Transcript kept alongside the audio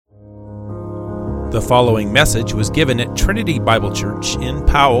The following message was given at Trinity Bible Church in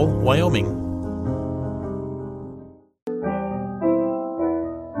Powell, Wyoming.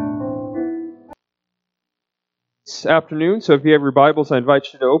 This afternoon, so if you have your Bibles, I invite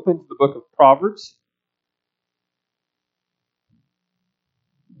you to open to the book of Proverbs.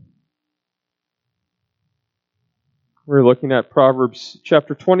 We're looking at Proverbs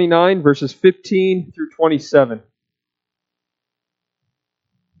chapter 29, verses 15 through 27.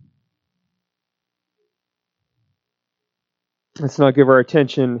 Let's now give our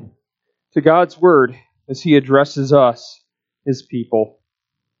attention to God's Word as He addresses us, His people.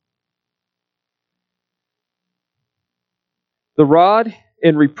 The rod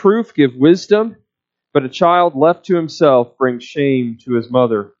and reproof give wisdom, but a child left to himself brings shame to his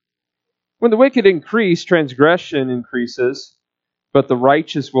mother. When the wicked increase, transgression increases, but the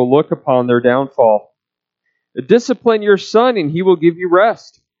righteous will look upon their downfall. Discipline your son, and he will give you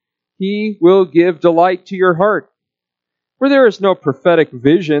rest. He will give delight to your heart. Where there is no prophetic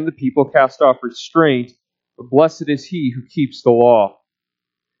vision, the people cast off restraint, but blessed is he who keeps the law.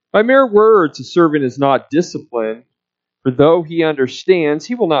 By mere words a servant is not disciplined, for though he understands,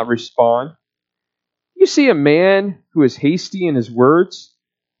 he will not respond. You see a man who is hasty in his words?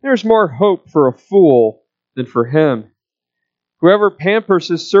 There is more hope for a fool than for him. Whoever pampers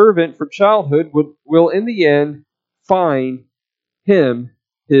his servant from childhood will in the end find him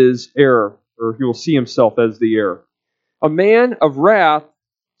his error, or he will see himself as the error. A man of wrath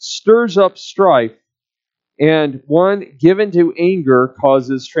stirs up strife, and one given to anger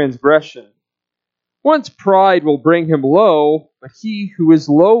causes transgression. One's pride will bring him low, but he who is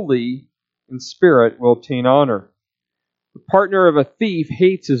lowly in spirit will obtain honor. The partner of a thief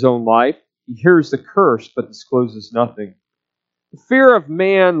hates his own life. He hears the curse, but discloses nothing. The fear of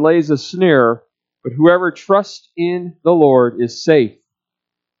man lays a snare, but whoever trusts in the Lord is safe.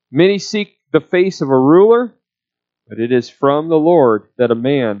 Many seek the face of a ruler, but it is from the Lord that a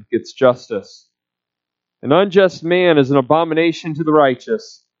man gets justice. An unjust man is an abomination to the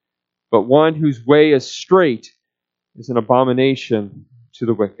righteous, but one whose way is straight is an abomination to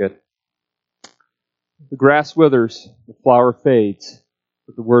the wicked. The grass withers, the flower fades,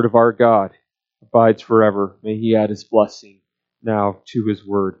 but the word of our God abides forever. May He add His blessing now to His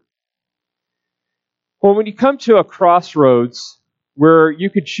word. Well, when you come to a crossroads where you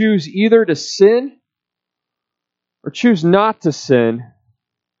could choose either to sin or choose not to sin,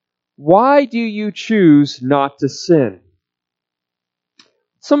 why do you choose not to sin?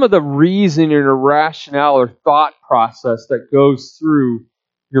 Some of the reasoning or rationale or thought process that goes through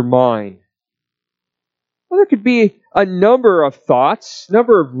your mind. Well, there could be a number of thoughts,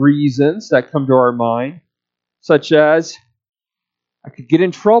 number of reasons that come to our mind, such as, I could get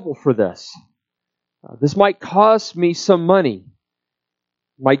in trouble for this. This might cost me some money.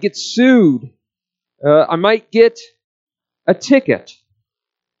 I might get sued. I might get a ticket.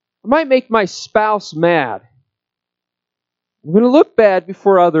 I might make my spouse mad. I'm going to look bad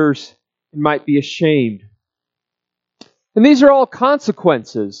before others and might be ashamed. And these are all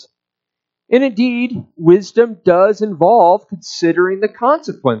consequences. And indeed, wisdom does involve considering the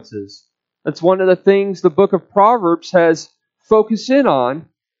consequences. That's one of the things the book of Proverbs has focused in on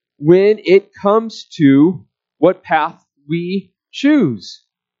when it comes to what path we choose.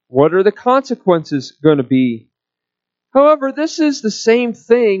 What are the consequences going to be? However, this is the same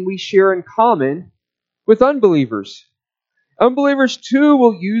thing we share in common with unbelievers. Unbelievers too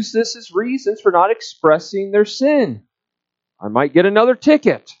will use this as reasons for not expressing their sin. I might get another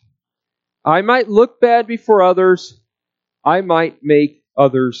ticket. I might look bad before others. I might make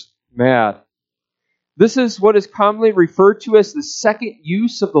others mad. This is what is commonly referred to as the second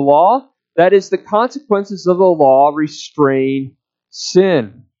use of the law. That is, the consequences of the law restrain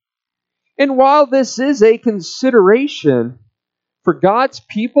sin. And while this is a consideration for God's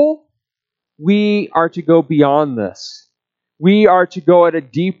people, we are to go beyond this. We are to go at a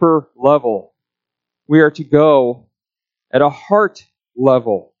deeper level. We are to go at a heart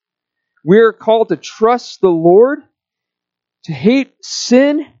level. We are called to trust the Lord, to hate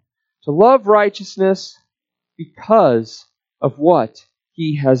sin, to love righteousness because of what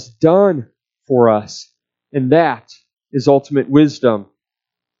He has done for us. And that is ultimate wisdom.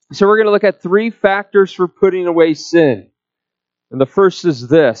 So we're going to look at three factors for putting away sin. And the first is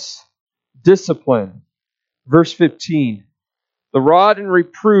this: discipline. Verse 15. The rod and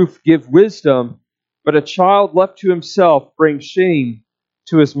reproof give wisdom, but a child left to himself brings shame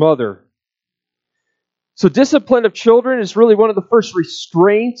to his mother. So discipline of children is really one of the first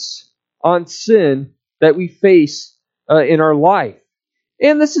restraints on sin that we face in our life.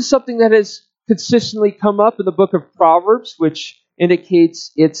 And this is something that has consistently come up in the book of Proverbs, which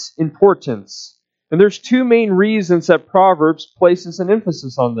indicates its importance. And there's two main reasons that Proverbs places an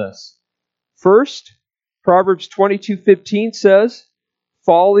emphasis on this. First, Proverbs 22:15 says,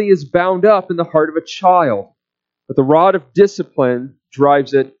 "Folly is bound up in the heart of a child, but the rod of discipline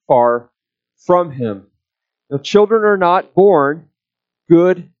drives it far from him." Now, children are not born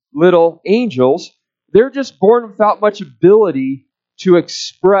good little angels. They're just born without much ability to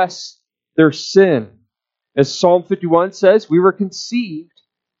express their sin. As Psalm 51 says, we were conceived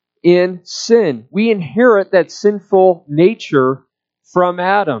in sin. We inherit that sinful nature from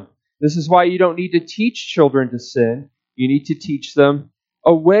Adam. This is why you don't need to teach children to sin. You need to teach them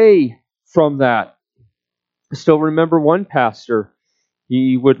away from that. I still remember one pastor.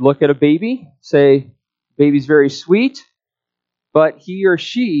 He would look at a baby, say, "Baby's very sweet, but he or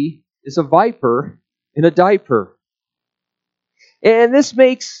she is a viper in a diaper." And this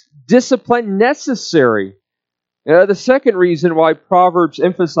makes discipline necessary. The second reason why Proverbs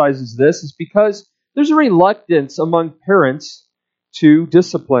emphasizes this is because there's a reluctance among parents to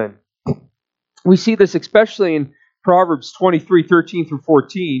discipline. We see this especially in Proverbs 23:13 through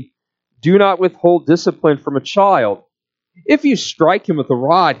 14. "Do not withhold discipline from a child. If you strike him with a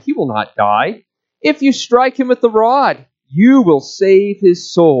rod, he will not die. If you strike him with the rod, you will save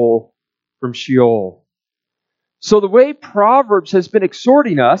his soul from Sheol." So the way Proverbs has been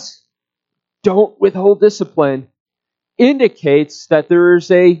exhorting us, don't withhold discipline, indicates that there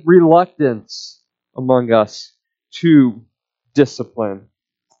is a reluctance among us to discipline,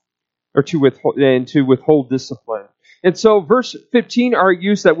 or to withhold discipline. And so verse 15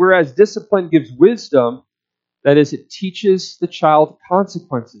 argues that whereas discipline gives wisdom, that is, it teaches the child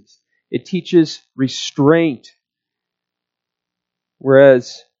consequences. It teaches restraint.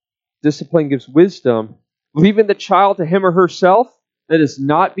 Whereas discipline gives wisdom, leaving the child to him or herself, that is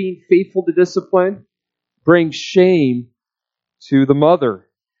not being faithful to discipline, brings shame to the mother.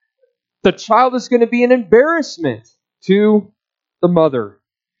 The child is going to be an embarrassment to the mother.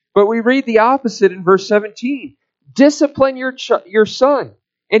 But we read the opposite in verse 17. "Discipline your son,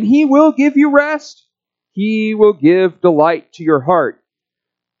 and he will give you rest. He will give delight to your heart."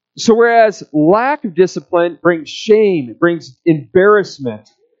 So whereas lack of discipline brings shame, it brings embarrassment,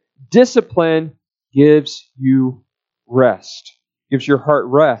 discipline gives you rest, gives your heart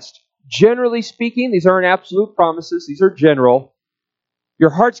rest. Generally speaking, these aren't absolute promises, these are general. Your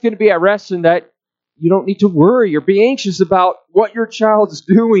heart's going to be at rest in that you don't need to worry or be anxious about what your child's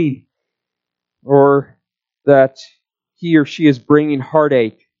doing, or that he or she is bringing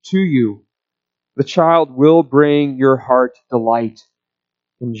heartache to you. The child will bring your heart delight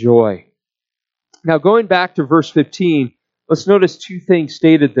and joy. Now, going back to verse 15, let's notice two things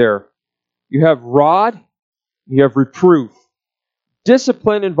stated there. You have rod, you have reproof.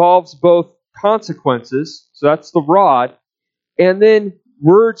 Discipline involves both consequences, so that's the rod, and then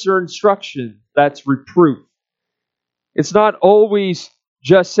words or instruction, that's reproof. It's not always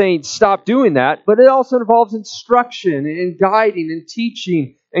just saying stop doing that, but it also involves instruction and guiding and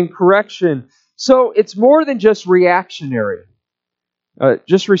teaching and correction. So it's more than just reactionary,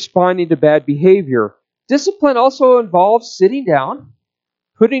 just responding to bad behavior. Discipline also involves sitting down,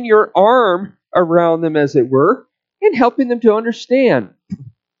 putting your arm around them, as it were, and helping them to understand,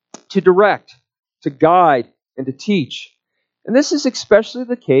 to direct, to guide, and to teach. And this is especially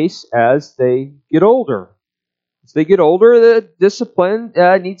the case as they get older. As they get older, the discipline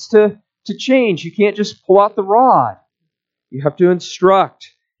needs to change. You can't just pull out the rod. You have to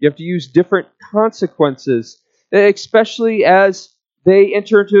instruct. You have to use different consequences, especially as they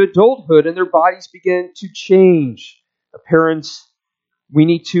enter into adulthood and their bodies begin to change. Parents, we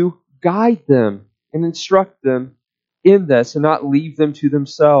need to guide them and instruct them in this and not leave them to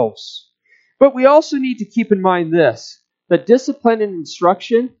themselves. But we also need to keep in mind this, that discipline and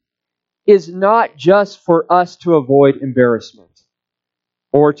instruction is not just for us to avoid embarrassment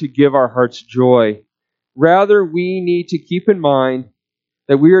or to give our hearts joy. Rather, we need to keep in mind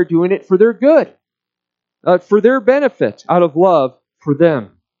that we are doing it for their good, for their benefit, out of love for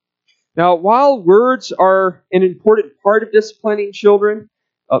them. Now, while words are an important part of disciplining children,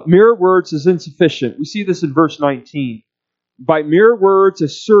 mere words is insufficient. We see this in verse 19. "By mere words a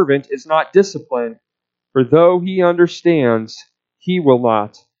servant is not disciplined, for though he understands, he will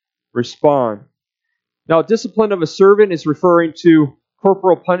not respond." Now, discipline of a servant is referring to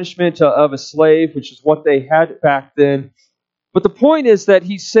corporal punishment of a slave, which is what they had back then. But the point is that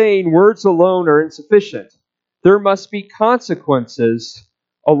he's saying words alone are insufficient. There must be consequences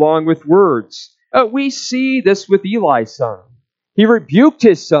along with words. We see this with Eli's son. He rebuked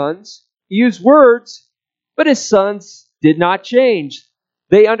his sons, he used words, but his sons did not change.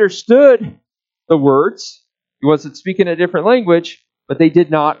 They understood the words. He wasn't speaking a different language, but they did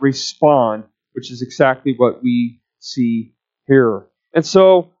not respond which is exactly what we see here. And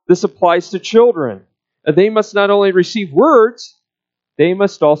so this applies to children. They must not only receive words, they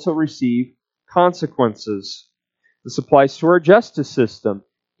must also receive consequences. This applies to our justice system.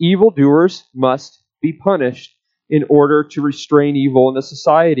 Evildoers must be punished in order to restrain evil in the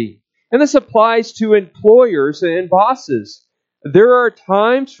society. And this applies to employers and bosses. There are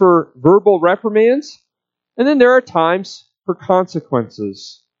times for verbal reprimands, and then there are times for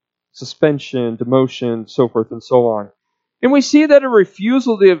consequences. Suspension, demotion, so forth and so on. And we see that a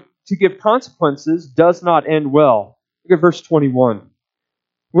refusal to give consequences does not end well. Look at verse 21.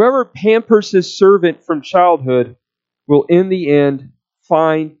 Whoever pampers his servant from childhood will in the end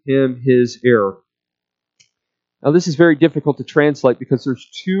find him his heir. Now this is very difficult to translate because there's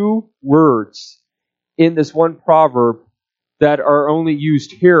two words in this one proverb that are only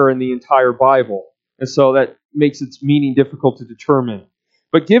used here in the entire Bible. And so that makes its meaning difficult to determine.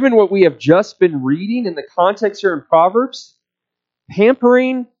 But given what we have just been reading in the context here in Proverbs,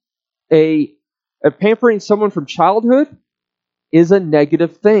 pampering someone from childhood is a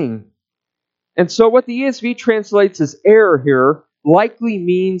negative thing. And so what the ESV translates as heir here likely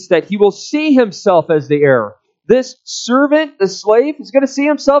means that he will see himself as the heir. This servant, the slave, is going to see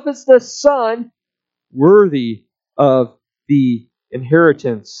himself as the son worthy of the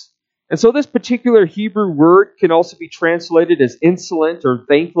inheritance. And so this particular Hebrew word can also be translated as insolent or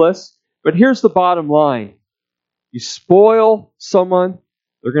thankless. But here's the bottom line. You spoil someone,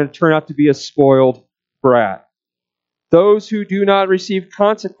 they're going to turn out to be a spoiled brat. Those who do not receive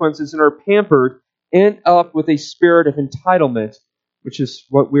consequences and are pampered end up with a spirit of entitlement, which is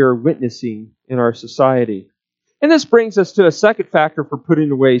what we are witnessing in our society. And this brings us to a second factor for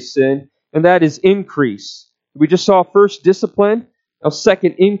putting away sin, and that is increase. We just saw first discipline, now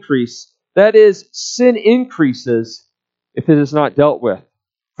second increase. That is, sin increases if it is not dealt with.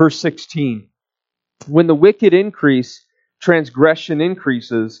 Verse 16. When the wicked increase, transgression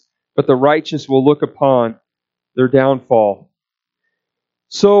increases, but the righteous will look upon their downfall.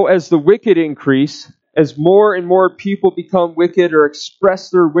 So as the wicked increase, as more and more people become wicked or express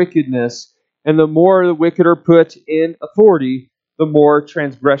their wickedness, and the more the wicked are put in authority, the more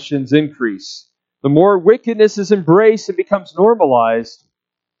transgressions increase. The more wickedness is embraced and becomes normalized,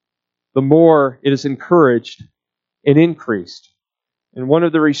 the more it is encouraged and increased. And one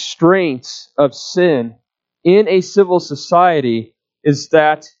of the restraints of sin in a civil society is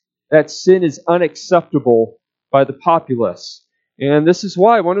that sin is unacceptable by the populace. And this is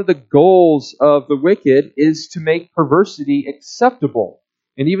why one of the goals of the wicked is to make perversity acceptable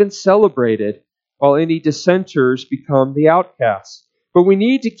and even celebrated, while any dissenters become the outcasts. But we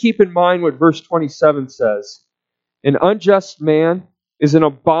need to keep in mind what verse 27 says. An unjust man is an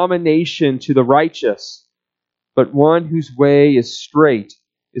abomination to the righteous, but one whose way is straight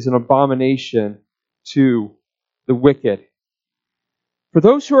is an abomination to the wicked. For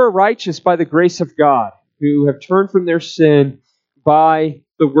those who are righteous by the grace of God, who have turned from their sin by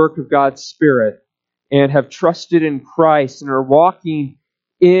the work of God's Spirit, and have trusted in Christ and are walking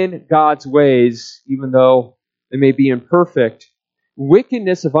in God's ways, even though they may be imperfect,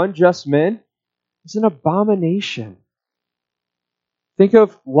 wickedness of unjust men is an abomination. Think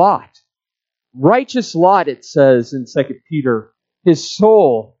of Lot. Righteous Lot, it says in 2 Peter, his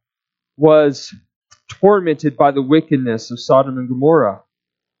soul was tormented by the wickedness of Sodom and Gomorrah.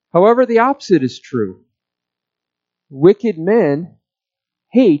 However, the opposite is true. Wicked men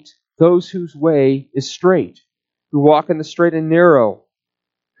hate those whose way is straight, who walk in the straight and narrow,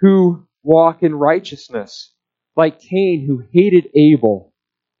 who walk in righteousness, like Cain, who hated Abel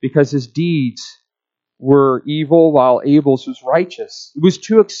because his deeds were evil while Abel's was righteous. It was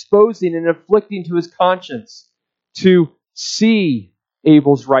too exposing and afflicting to his conscience to see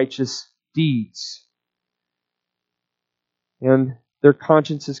Abel's righteous deeds. And their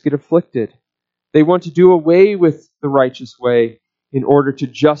consciences get afflicted. They want to do away with the righteous way in order to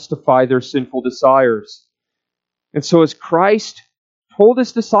justify their sinful desires. And so as Christ told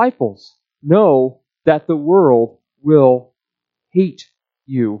his disciples, know that the world will hate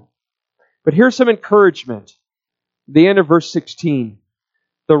you. But here's some encouragement. The end of verse 16.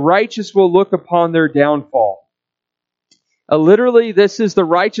 The righteous will look upon their downfall. Literally, this is the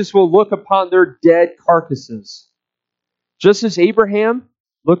righteous will look upon their dead carcasses. Just as Abraham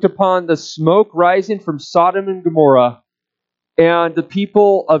looked upon the smoke rising from Sodom and Gomorrah, and the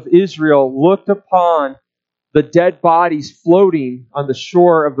people of Israel looked upon the dead bodies floating on the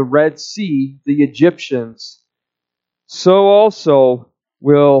shore of the Red Sea, the Egyptians, so also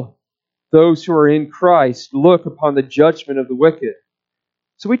will those who are in Christ look upon the judgment of the wicked.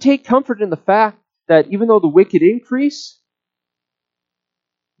 So we take comfort in the fact that even though the wicked increase,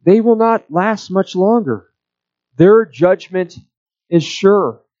 they will not last much longer. Their judgment is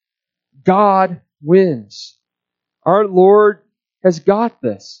sure. God wins. Our Lord has got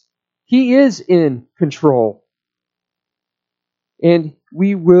this. He is in control. And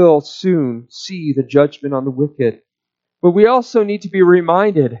we will soon see the judgment on the wicked. But we also need to be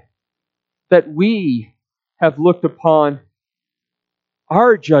reminded that we have looked upon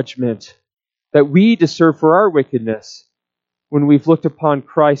our judgment that we deserve for our wickedness when we've looked upon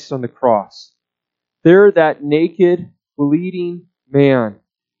Christ on the cross. There, that naked, bleeding man,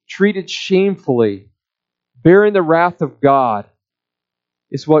 treated shamefully, bearing the wrath of God,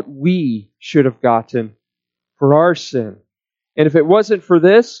 is what we should have gotten for our sin. And if it wasn't for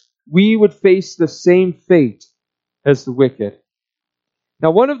this, we would face the same fate as the wicked.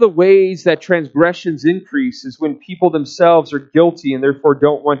 Now, one of the ways that transgressions increase is when people themselves are guilty and therefore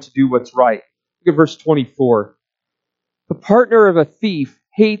don't want to do what's right. Look at verse 24. The partner of a thief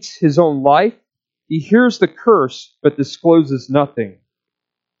hates his own life. He hears the curse, but discloses nothing.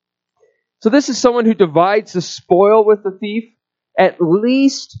 So this is someone who divides the spoil with the thief. At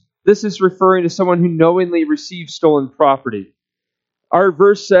least this is referring to someone who knowingly receives stolen property. Our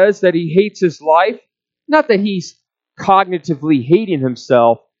verse says that he hates his life, not that he's cognitively hating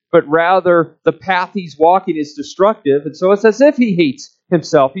himself, but rather the path he's walking is destructive, and so it's as if he hates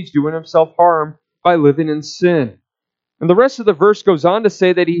himself. He's doing himself harm by living in sin. And the rest of the verse goes on to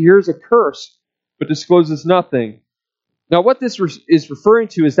say that he hears a curse, but discloses nothing. Now, what this is referring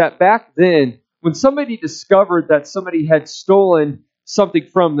to is that back then, when somebody discovered that somebody had stolen something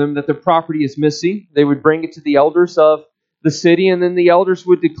from them, that their property is missing, they would bring it to the elders of the city, and then the elders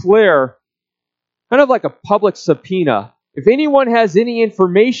would declare, kind of like a public subpoena, if anyone has any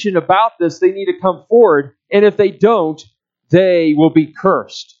information about this, they need to come forward, and if they don't, they will be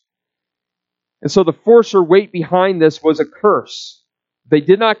cursed. And so the force or weight behind this was a curse. If they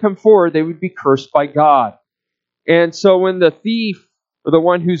did not come forward, they would be cursed by God. And so when the thief, or the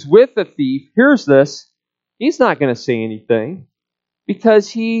one who's with the thief, hears this, he's not going to say anything because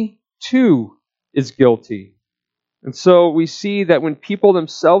he too is guilty. And so we see that when people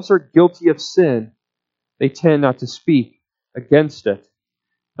themselves are guilty of sin, they tend not to speak against it.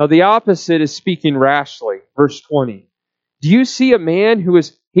 Now the opposite is speaking rashly. Verse 20. Do you see a man who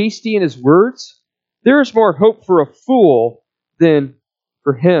is hasty in his words? There is more hope for a fool than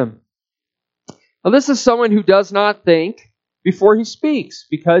for him. Now this is someone who does not think before he speaks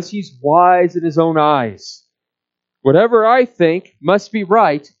because he's wise in his own eyes. Whatever I think must be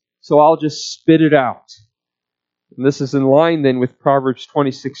right, so I'll just spit it out. And this is in line then with Proverbs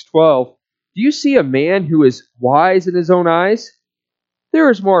 26:12. Do you see a man who is wise in his own eyes? There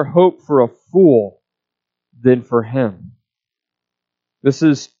is more hope for a fool than for him. This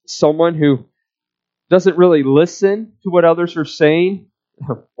is someone who doesn't really listen to what others are saying.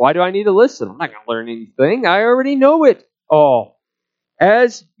 Why do I need to listen? I'm not going to learn anything. I already know it all.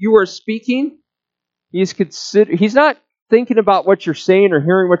 As you are speaking, he's not thinking about what you're saying or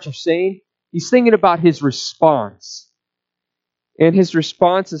hearing what you're saying. He's thinking about his response. And his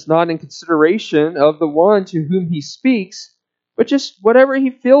response is not in consideration of the one to whom he speaks, but just whatever he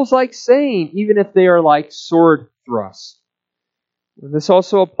feels like saying, even if they are like sword thrusts. And this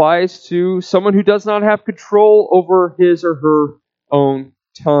also applies to someone who does not have control over his or her own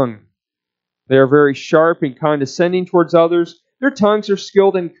tongue. They are very sharp and condescending towards others. Their tongues are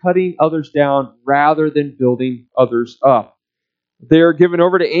skilled in cutting others down rather than building others up. They are given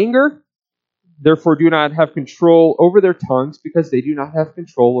over to anger, therefore do not have control over their tongues because they do not have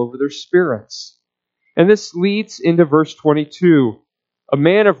control over their spirits. And this leads into verse 22. A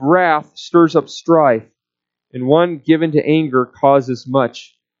man of wrath stirs up strife, and one given to anger causes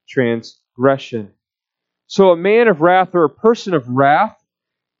much transgression. So a man of wrath or a person of wrath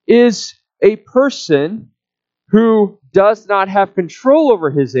is a person who does not have control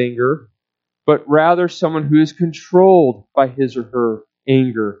over his anger, but rather someone who is controlled by his or her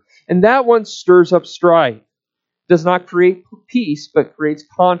anger. And that one stirs up strife. Does not create peace, but creates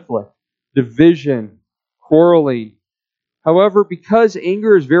conflict, division, quarreling. However, because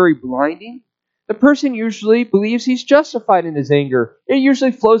anger is very blinding, the person usually believes he's justified in his anger. It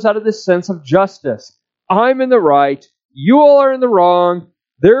usually flows out of this sense of justice. I'm in the right, you all are in the wrong,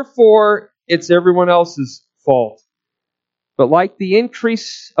 therefore it's everyone else's fault. But like the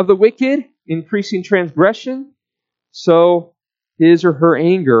increase of the wicked, increasing transgression, so his or her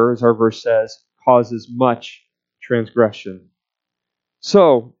anger, as our verse says, causes much transgression.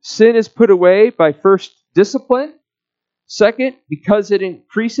 So, sin is put away by first discipline. Second, because it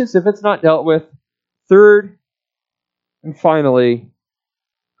increases if it's not dealt with. Third, and finally,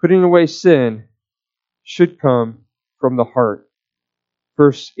 putting away sin should come from the heart.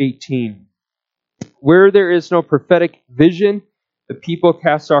 verse 18. Where there is no prophetic vision, the people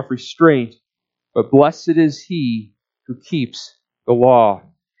cast off restraint, but blessed is he who keeps the law.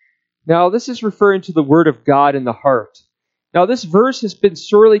 Now, this is referring to the word of God in the heart. Now, this verse has been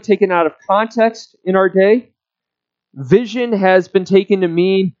sorely taken out of context in our day. Vision has been taken to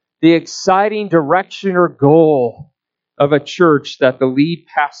mean the exciting direction or goal of a church that the lead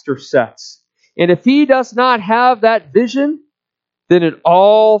pastor sets. And if he does not have that vision, then it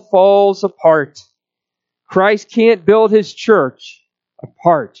all falls apart. Christ can't build his church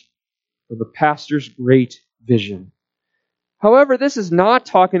apart from the pastor's great vision. However, this is not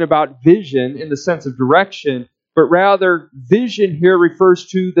talking about vision in the sense of direction, but rather vision here refers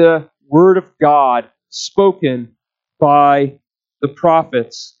to the word of God spoken by the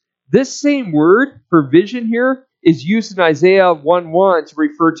prophets. This same word for vision here is used in Isaiah 1:1 to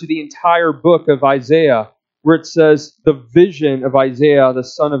refer to the entire book of Isaiah, where it says the vision of Isaiah, the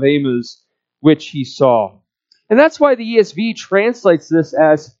son of Amos, which he saw. And that's why the ESV translates this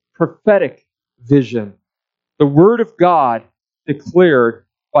as prophetic vision. The word of God declared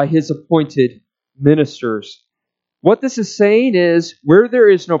by his appointed ministers. What this is saying is, where there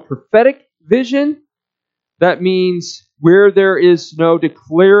is no prophetic vision, that means where there is no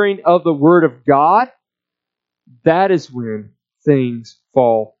declaring of the word of God, that is when things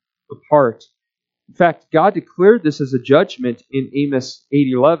fall apart. In fact, God declared this as a judgment in Amos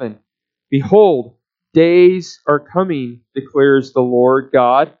 8:11. Behold, days are coming, declares the Lord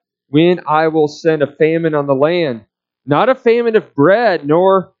God, when I will send a famine on the land, not a famine of bread,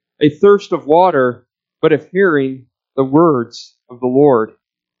 nor a thirst of water, but of hearing the words of the Lord.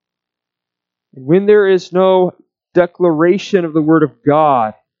 And when there is no declaration of the word of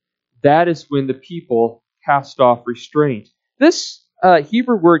God, that is when the people cast off restraint. This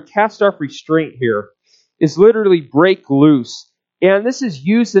Hebrew word, cast off restraint here, is literally break loose. And this is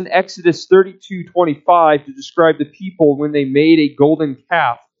used in Exodus 32:25 to describe the people when they made a golden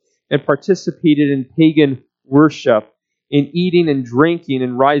calf and participated in pagan worship, in eating and drinking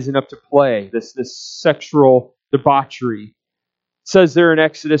and rising up to play, this sexual debauchery. It says there in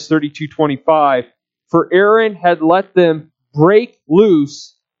Exodus 32:25, for Aaron had let them break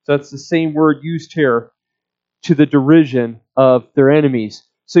loose, so that's the same word used here, to the derision of their enemies.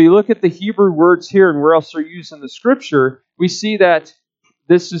 So you look at the Hebrew words here and where else they're used in the Scripture, we see that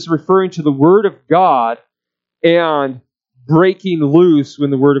this is referring to the Word of God and breaking loose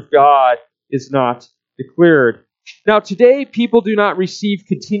when the Word of God is not declared. Now today, people do not receive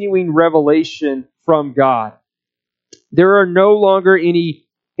continuing revelation from God. There are no longer any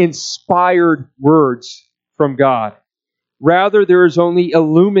inspired words from God. Rather, there is only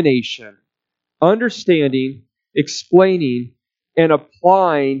illumination, understanding, explaining, and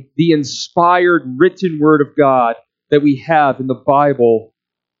applying the inspired written Word of God that we have in the Bible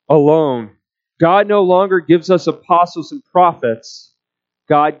alone. God no longer gives us apostles and prophets.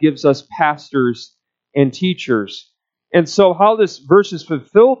 God gives us pastors and teachers. And so how this verse is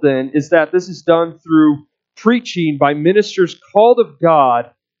fulfilled then is that this is done through preaching by ministers called of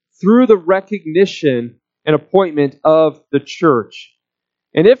God through the recognition and appointment of the church.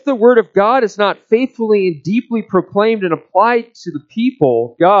 And if the word of God is not faithfully and deeply proclaimed and applied to the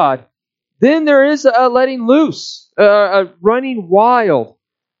people, God, then there is a letting loose, a running wild.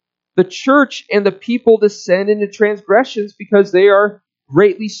 The church and the people descend into transgressions because they are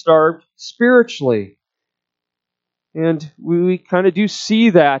greatly starved spiritually. And we kind of do see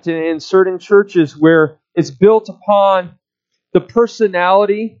that in certain churches where it's built upon the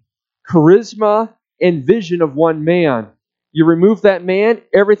personality, charisma, and vision of one man. You remove that man,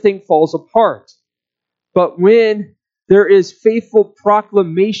 everything falls apart. But when there is faithful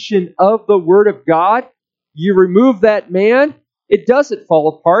proclamation of the Word of God, you remove that man, it doesn't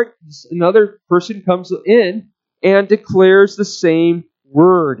fall apart. Another person comes in and declares the same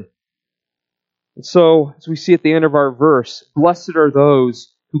word. And so, as we see at the end of our verse, blessed are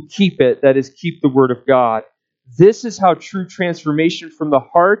those who keep it, that is, keep the Word of God. This is how true transformation from the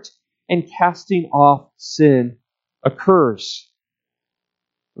heart and casting off sin occurs.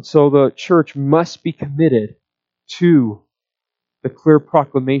 And so the church must be committed to the clear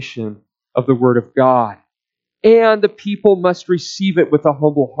proclamation of the Word of God. And the people must receive it with a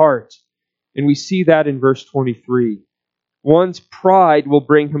humble heart. And we see that in verse 23. One's pride will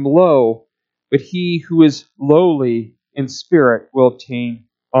bring him low, but he who is lowly in spirit will obtain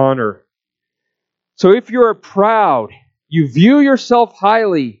honor. So if you are proud, you view yourself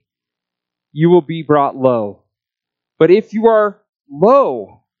highly, you will be brought low. But if you are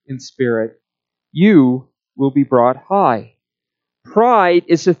low in spirit, you will be brought high. Pride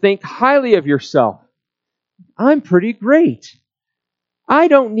is to think highly of yourself. I'm pretty great. I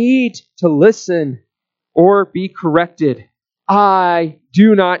don't need to listen or be corrected. I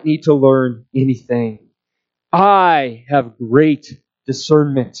do not need to learn anything. I have great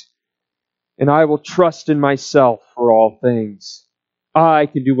discernment, and I will trust in myself for all things. I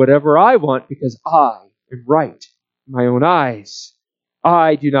can do whatever I want because I am right in my own eyes.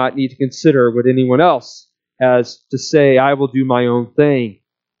 I do not need to consider what anyone else has to say. I will do my own thing.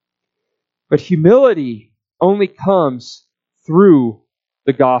 But humility only comes through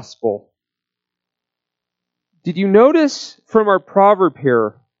the gospel. Did you notice from our proverb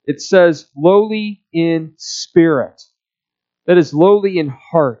here, it says lowly in spirit. That is lowly in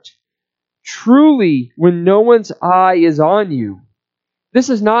heart. Truly, when no one's eye is on you. This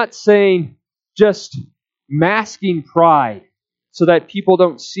is not saying just masking pride so that people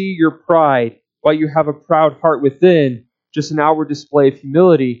don't see your pride while you have a proud heart within, just an outward display of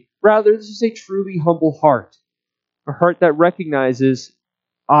humility. Rather, this is a truly humble heart. A heart that recognizes,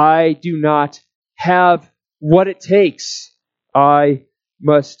 I do not have what it takes. I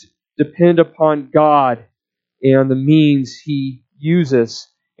must depend upon God and the means He uses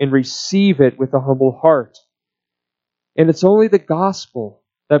and receive it with a humble heart. And it's only the gospel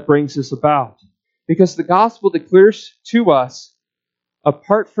that brings this about. Because the gospel declares to us,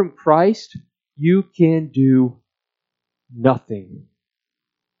 apart from Christ, you can do nothing.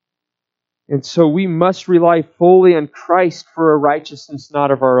 And so we must rely fully on Christ for a righteousness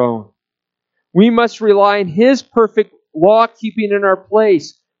not of our own. We must rely on His perfect law-keeping in our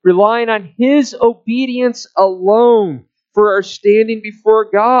place, relying on His obedience alone for our standing before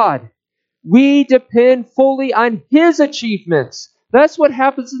God. We depend fully on His achievements. That's what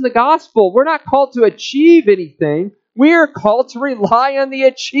happens in the gospel. We're not called to achieve anything. We are called to rely on the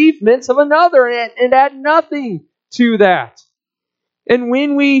achievements of another and add nothing to that. And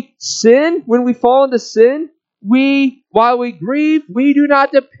when we sin, when we fall into sin, while we grieve, we do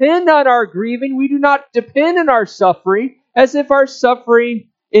not depend on our grieving. We do not depend on our suffering as if our suffering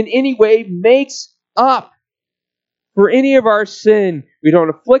in any way makes up for any of our sin. We don't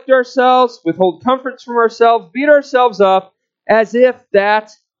afflict ourselves, withhold comforts from ourselves, beat ourselves up as if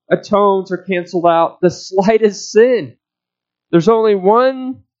that atones or cancels out the slightest sin. There's only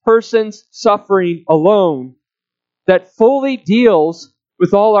one person's suffering alone that fully deals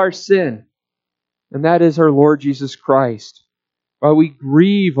with all our sin, and that is our Lord Jesus Christ. While we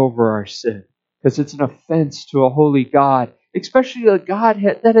grieve over our sin, because it's an offense to a holy God, especially a God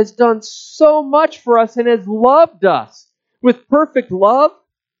that has done so much for us and has loved us with perfect love,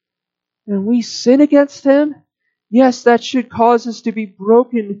 and we sin against Him, yes, that should cause us to be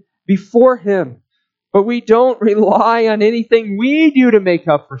broken before Him. But we don't rely on anything we do to make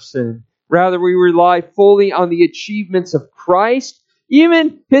up for sin. Rather, we rely fully on the achievements of Christ,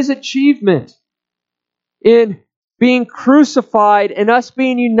 even His achievement in being crucified and us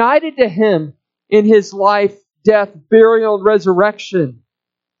being united to Him in His life, death, burial, and resurrection,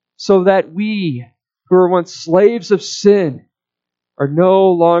 so that we, who were once slaves of sin, are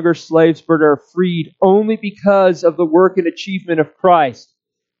no longer slaves but are freed only because of the work and achievement of Christ.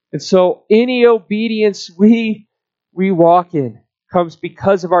 And so any obedience we walk in comes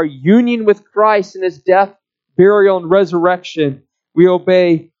because of our union with Christ in His death, burial, and resurrection. We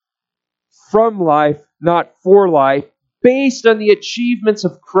obey from life, not for life, based on the achievements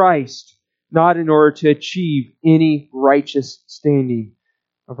of Christ, not in order to achieve any righteous standing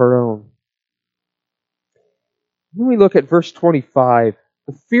of our own. When we look at verse 25,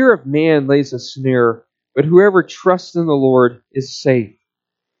 the fear of man lays a snare, but whoever trusts in the Lord is safe.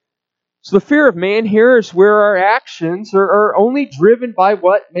 So the fear of man here is where our actions are only driven by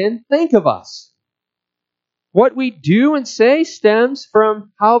what men think of us. What we do and say stems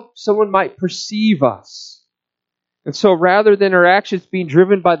from how someone might perceive us. And so rather than our actions being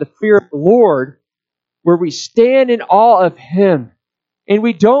driven by the fear of the Lord, where we stand in awe of Him, and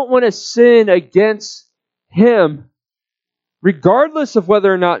we don't want to sin against Him, regardless of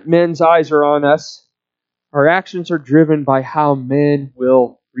whether or not men's eyes are on us, our actions are driven by how men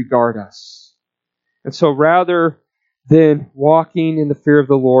will regard us. And so rather than walking in the fear of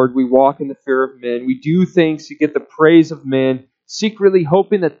the Lord, we walk in the fear of men. We do things to get the praise of men, secretly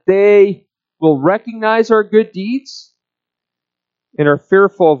hoping that they will recognize our good deeds and are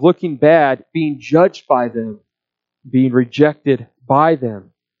fearful of looking bad, being judged by them, being rejected by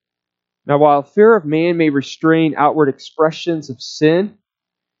them. Now, while fear of man may restrain outward expressions of sin,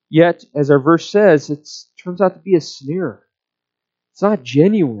 yet, as our verse says, it turns out to be a snare. It's not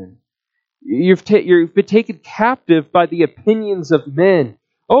genuine. You've been taken captive by the opinions of men,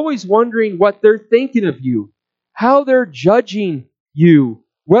 always wondering what they're thinking of you, how they're judging you,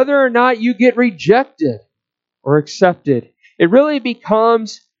 whether or not you get rejected or accepted. It really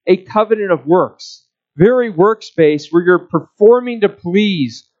becomes a covenant of works, very works-based, where you're performing to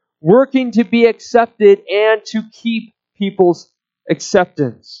please, working to be accepted, and to keep people's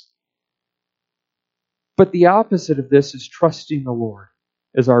acceptance. But the opposite of this is trusting the Lord,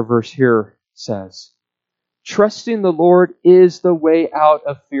 as our verse here says. Trusting the Lord is the way out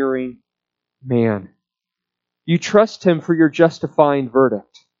of fearing man. You trust Him for your justifying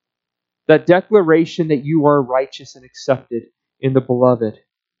verdict, that declaration that you are righteous and accepted in the Beloved,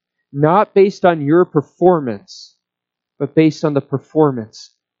 not based on your performance, but based on the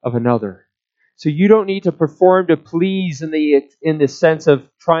performance of another. So you don't need to perform to please in the sense of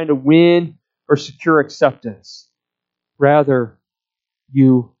trying to win or secure acceptance. Rather,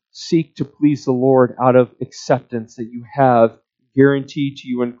 you seek to please the Lord out of acceptance that you have guaranteed to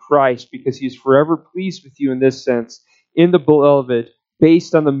you in Christ, because He is forever pleased with you in this sense, in the Beloved,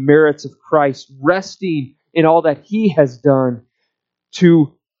 based on the merits of Christ, resting in all that He has done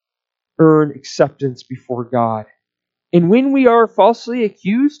to earn acceptance before God. And when we are falsely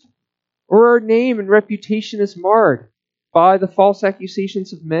accused, or our name and reputation is marred by the false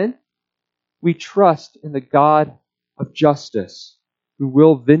accusations of men, we trust in the God of justice, who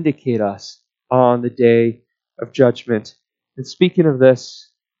will vindicate us on the day of judgment. And speaking of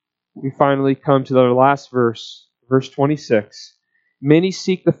this, we finally come to the last verse, verse 26. Many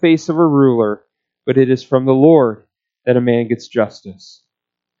seek the face of a ruler, but it is from the Lord that a man gets justice.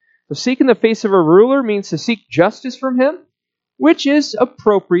 So seeking the face of a ruler means to seek justice from him, which is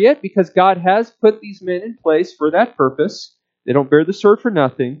appropriate because God has put these men in place for that purpose. They don't bear the sword for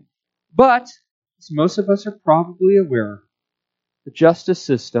nothing. But, as most of us are probably aware, the justice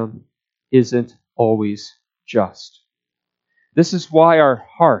system isn't always just. This is why our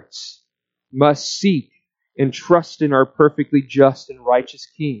hearts must seek and trust in our perfectly just and righteous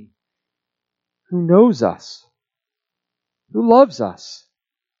King, who knows us, who loves us,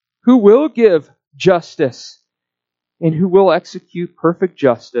 who will give justice, and who will execute perfect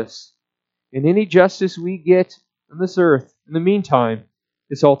justice. And any justice we get on this earth, in the meantime,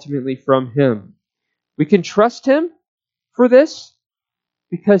 is ultimately from Him. We can trust Him for this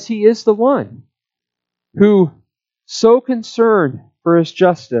because He is the one who, so concerned for His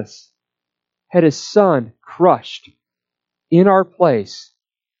justice, had His Son crushed in our place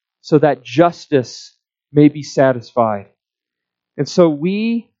so that justice may be satisfied. And so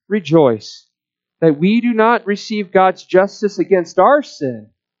we rejoice that we do not receive God's justice against our sin,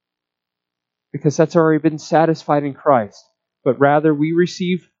 because that's already been satisfied in Christ, but rather we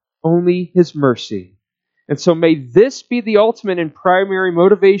receive only His mercy. And so may this be the ultimate and primary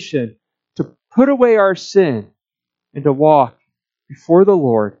motivation to put away our sin and to walk before the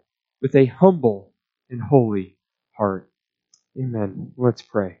Lord with a humble and holy heart. Amen. Let's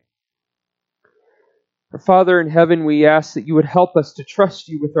pray. Our Father in heaven, we ask that You would help us to trust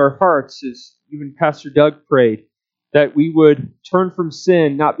You with our hearts, as even Pastor Doug prayed, that we would turn from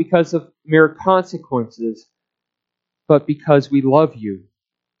sin not because of mere consequences, but because we love You,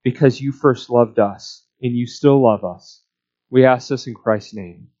 because You first loved us, and You still love us. We ask this in Christ's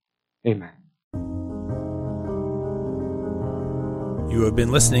name. Amen. You have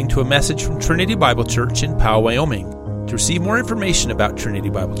been listening to a message from Trinity Bible Church in Powell, Wyoming. To receive more information about Trinity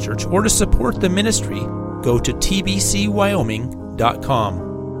Bible Church or to support the ministry, go to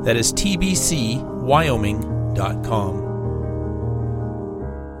tbcwyoming.com. That is tbcwyoming.com.